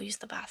need to go use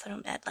the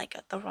bathroom at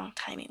the wrong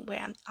timing where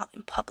I'm out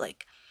in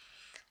public.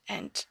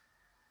 And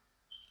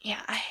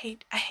yeah, I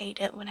hate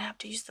it when I have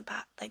to use the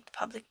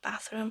public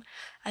bathroom.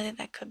 I think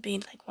that could be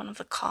like one of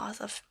the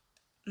cause of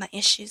my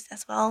issues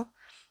as well.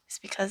 It's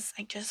because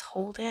I just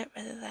hold it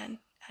rather than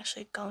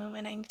actually going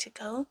when I need to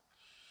go.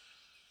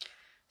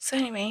 So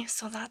anyway,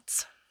 so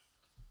that's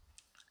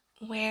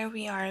where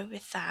we are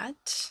with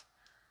that.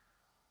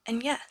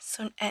 And yeah,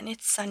 and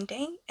it's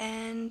Sunday,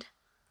 and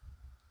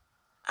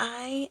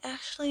I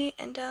actually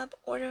end up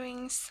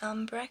ordering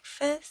some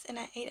breakfast, and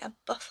I ate a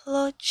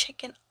buffalo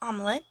chicken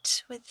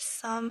omelet with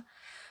some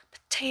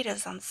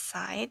potatoes on the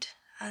side,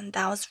 and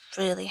that was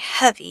really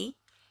heavy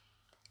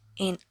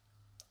in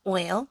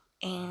oil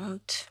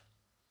and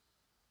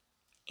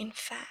in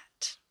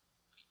fat.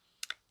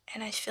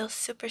 And I feel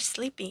super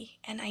sleepy,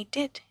 and I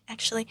did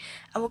actually.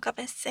 I woke up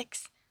at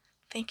 6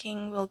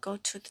 thinking we'll go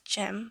to the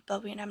gym,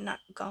 but we ended up not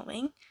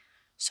going.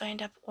 So I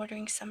ended up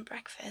ordering some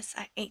breakfast.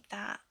 I ate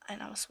that,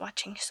 and I was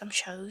watching some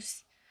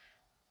shows,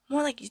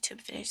 more like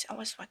YouTube videos. I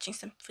was watching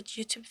some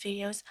YouTube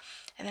videos,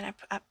 and then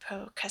I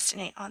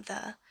procrastinate on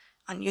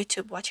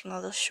YouTube watching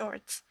all those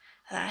shorts.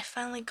 And then I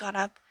finally got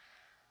up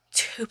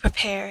to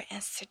prepare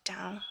and sit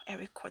down and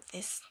record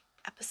this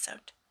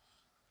episode.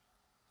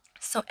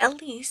 So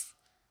at least,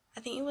 I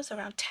think it was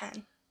around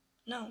 10.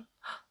 No,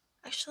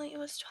 actually, it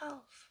was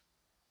 12.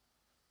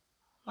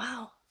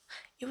 Wow,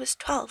 it was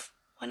 12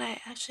 when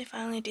I actually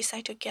finally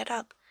decided to get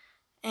up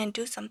and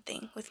do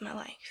something with my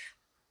life.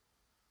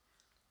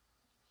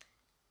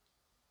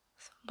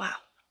 Wow,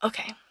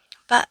 okay.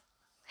 But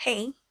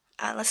hey,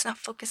 let's not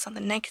focus on the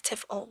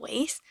negative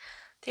always.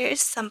 There is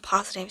some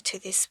positive to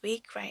this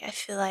week, right?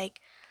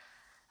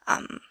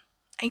 Um,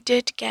 I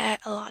did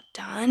get a lot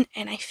done,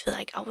 and I feel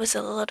like I was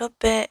a little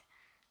bit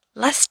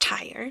less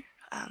tired.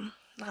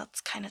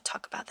 Let's kind of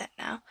talk about that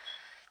now.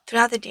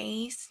 Throughout the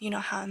days, you know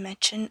how I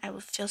mentioned I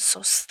would feel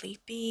so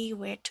sleepy,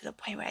 where to the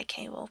point where I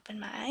can't even open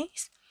my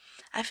eyes.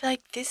 I feel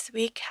like this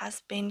week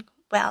has been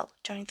well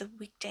during the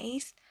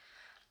weekdays.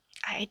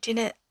 I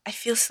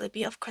feel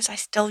sleepy. Of course, I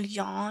still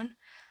yawn,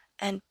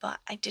 but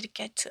I did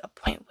get to a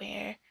point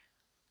where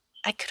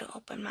I couldn't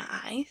open my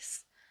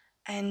eyes.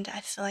 And I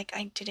feel like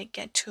I didn't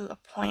get to a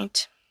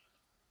point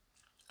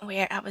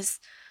where I was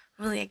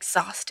really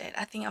exhausted.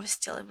 I think I was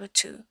still able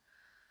to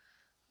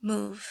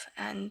move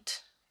and,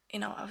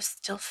 I was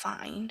still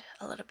fine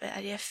a little bit.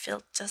 I didn't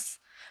feel just,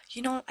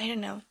 I don't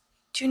know.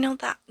 Do you know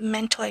that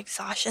mental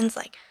exhaustion's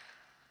like,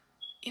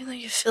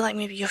 you feel like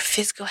maybe your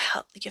physical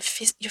health, you're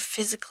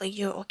physically,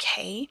 you're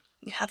okay,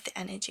 you have the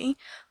energy,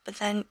 but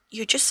then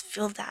you just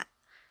feel that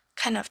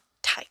kind of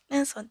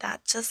tightness or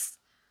that just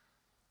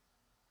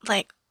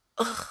like,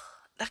 ugh,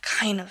 that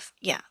kind of,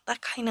 I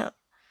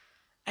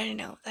don't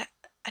know,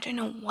 I don't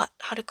know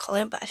how to call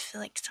it, but I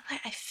feel like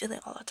sometimes I feel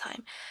it all the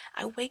time.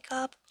 I wake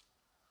up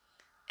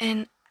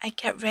and I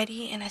get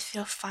ready and I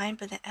feel fine,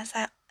 but then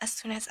as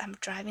soon as I'm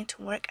driving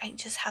to work, I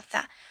just have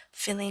that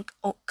feeling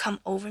come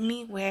over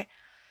me where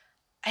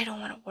I don't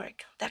want to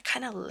work. That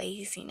kind of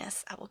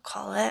laziness, I would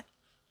call it,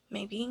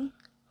 maybe,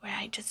 where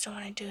I just don't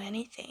want to do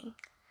anything,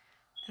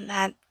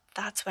 and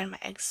that's when my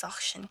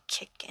exhaustion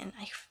kick in.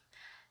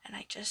 And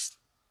I just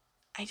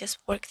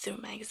work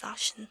through my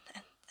exhaustion,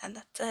 and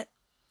that's it.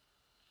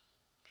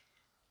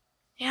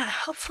 Yeah,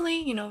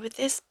 hopefully, with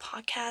this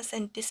podcast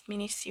and this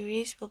mini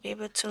series, we'll be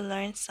able to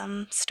learn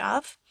some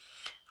stuff.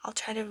 I'll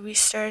try to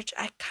research.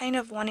 I kind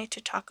of wanted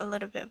to talk a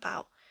little bit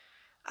about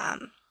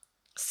um,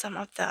 some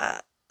of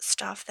the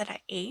stuff that I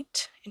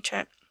ate,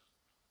 kind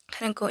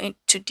of go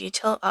into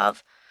detail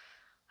of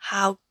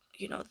how,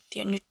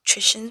 their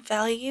nutrition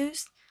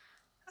values.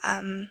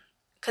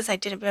 Because I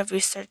did a bit of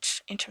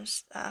research in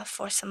terms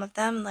for some of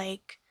them,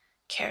 like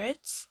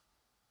carrots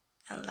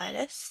and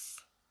lettuce,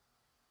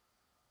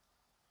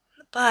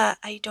 but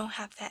I don't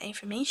have that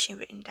information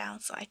written down,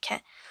 so I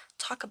can't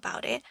talk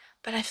about it.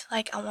 But I feel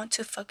like I want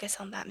to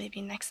focus on that.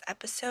 Maybe next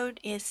episode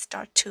is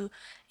start to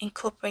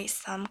incorporate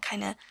some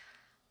kind of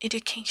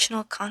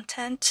educational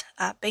content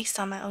based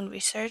on my own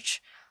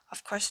research.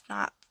 Of course,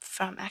 not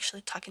from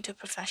actually talking to a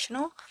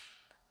professional,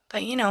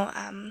 but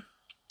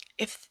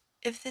if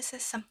this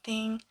is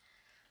something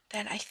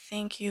that I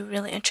think you're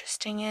really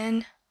interested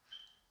in,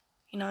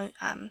 you know,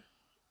 um,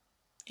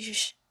 you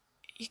sh-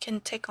 you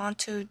can take on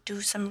to do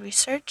some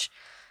research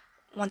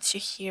once you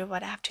hear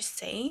what I have to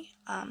say.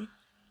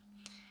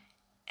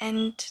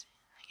 And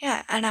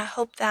yeah, and I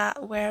hope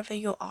that wherever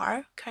you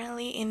are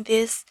currently in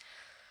this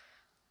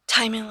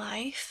time in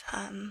life,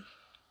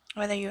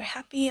 whether you're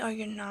happy or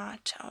you're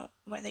not, or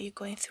whether you're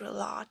going through a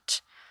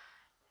lot,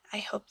 I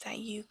hope that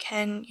you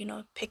can,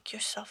 pick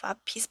yourself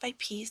up piece by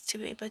piece to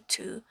be able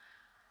to,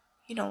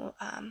 you know,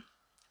 um,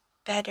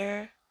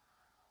 better,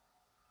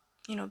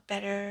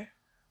 better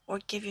or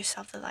give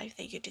yourself the life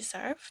that you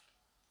deserve.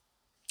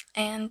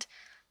 And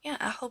yeah,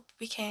 I hope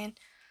we can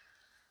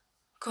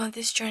go on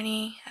this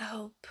journey. I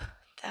hope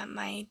that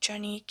my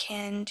journey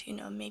can,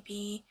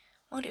 maybe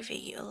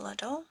motivate you a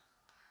little.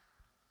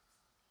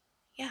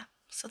 Yeah,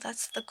 so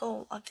that's the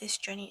goal of this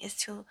journey, is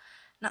to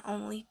not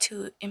only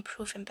to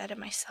improve and better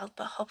myself,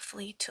 but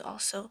hopefully to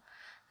also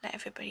let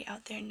everybody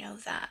out there know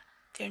that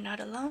they're not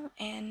alone,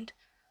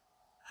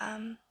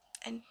 um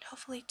and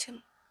hopefully to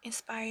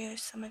inspire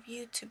some of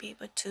you to be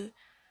able to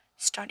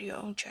start your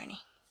own journey.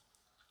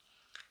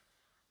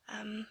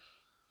 um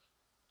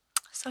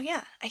so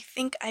yeah, I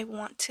think I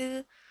want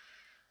to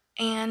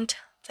end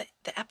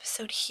the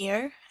episode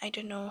here. I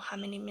don't know how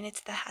many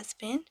minutes that has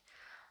been,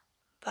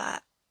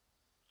 but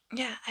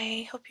yeah,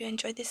 I hope you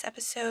enjoyed this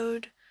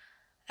episode.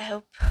 I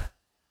hope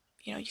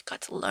you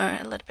got to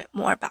learn a little bit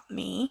more about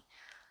me.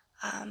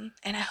 And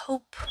I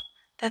hope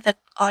that the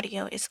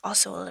audio is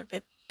also a little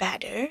bit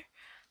better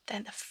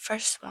than the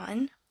first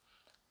one.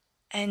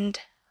 And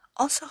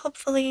also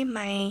hopefully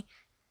my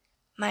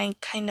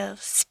kind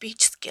of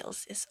speech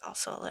skills is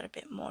also a little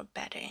bit more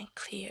better and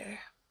clear.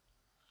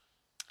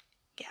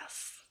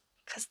 Yes.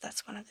 Because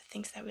that's one of the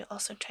things that we're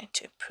also trying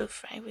to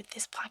improve, right, with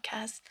this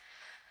podcast.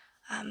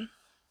 Um,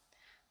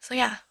 so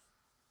yeah,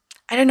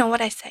 I don't know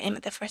what I said in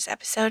the first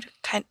episode,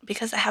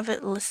 because I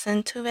haven't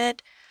listened to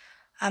it.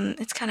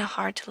 It's kind of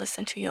hard to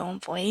listen to your own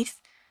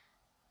voice.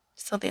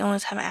 So the only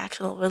time I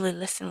actually really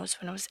listened was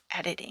when I was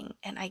editing,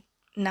 and I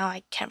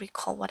can't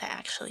recall what I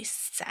actually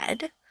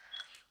said,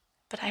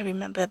 but I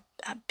remember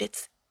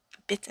bits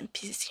and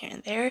pieces here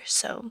and there.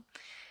 So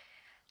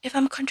if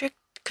I'm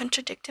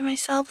contradicting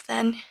myself,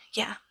 then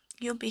yeah,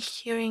 you'll be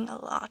hearing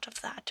a lot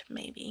of that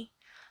maybe.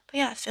 But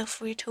yeah, feel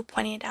free to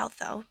point it out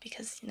though,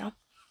 because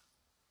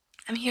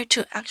I'm here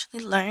to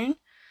actually learn,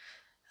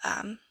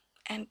 um,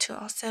 and to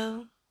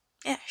also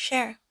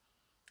share.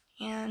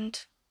 And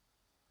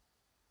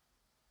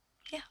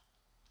yeah,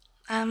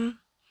 um,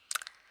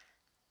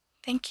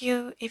 thank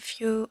you if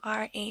you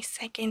are a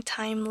second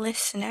time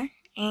listener,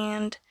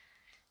 and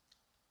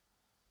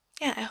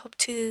yeah, I hope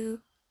to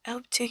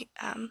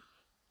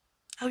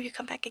I hope you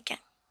come back again.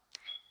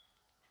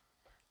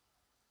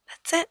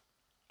 That's it.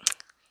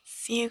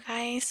 See you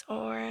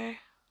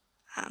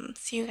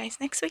guys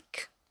next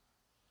week.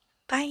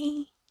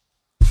 Bye.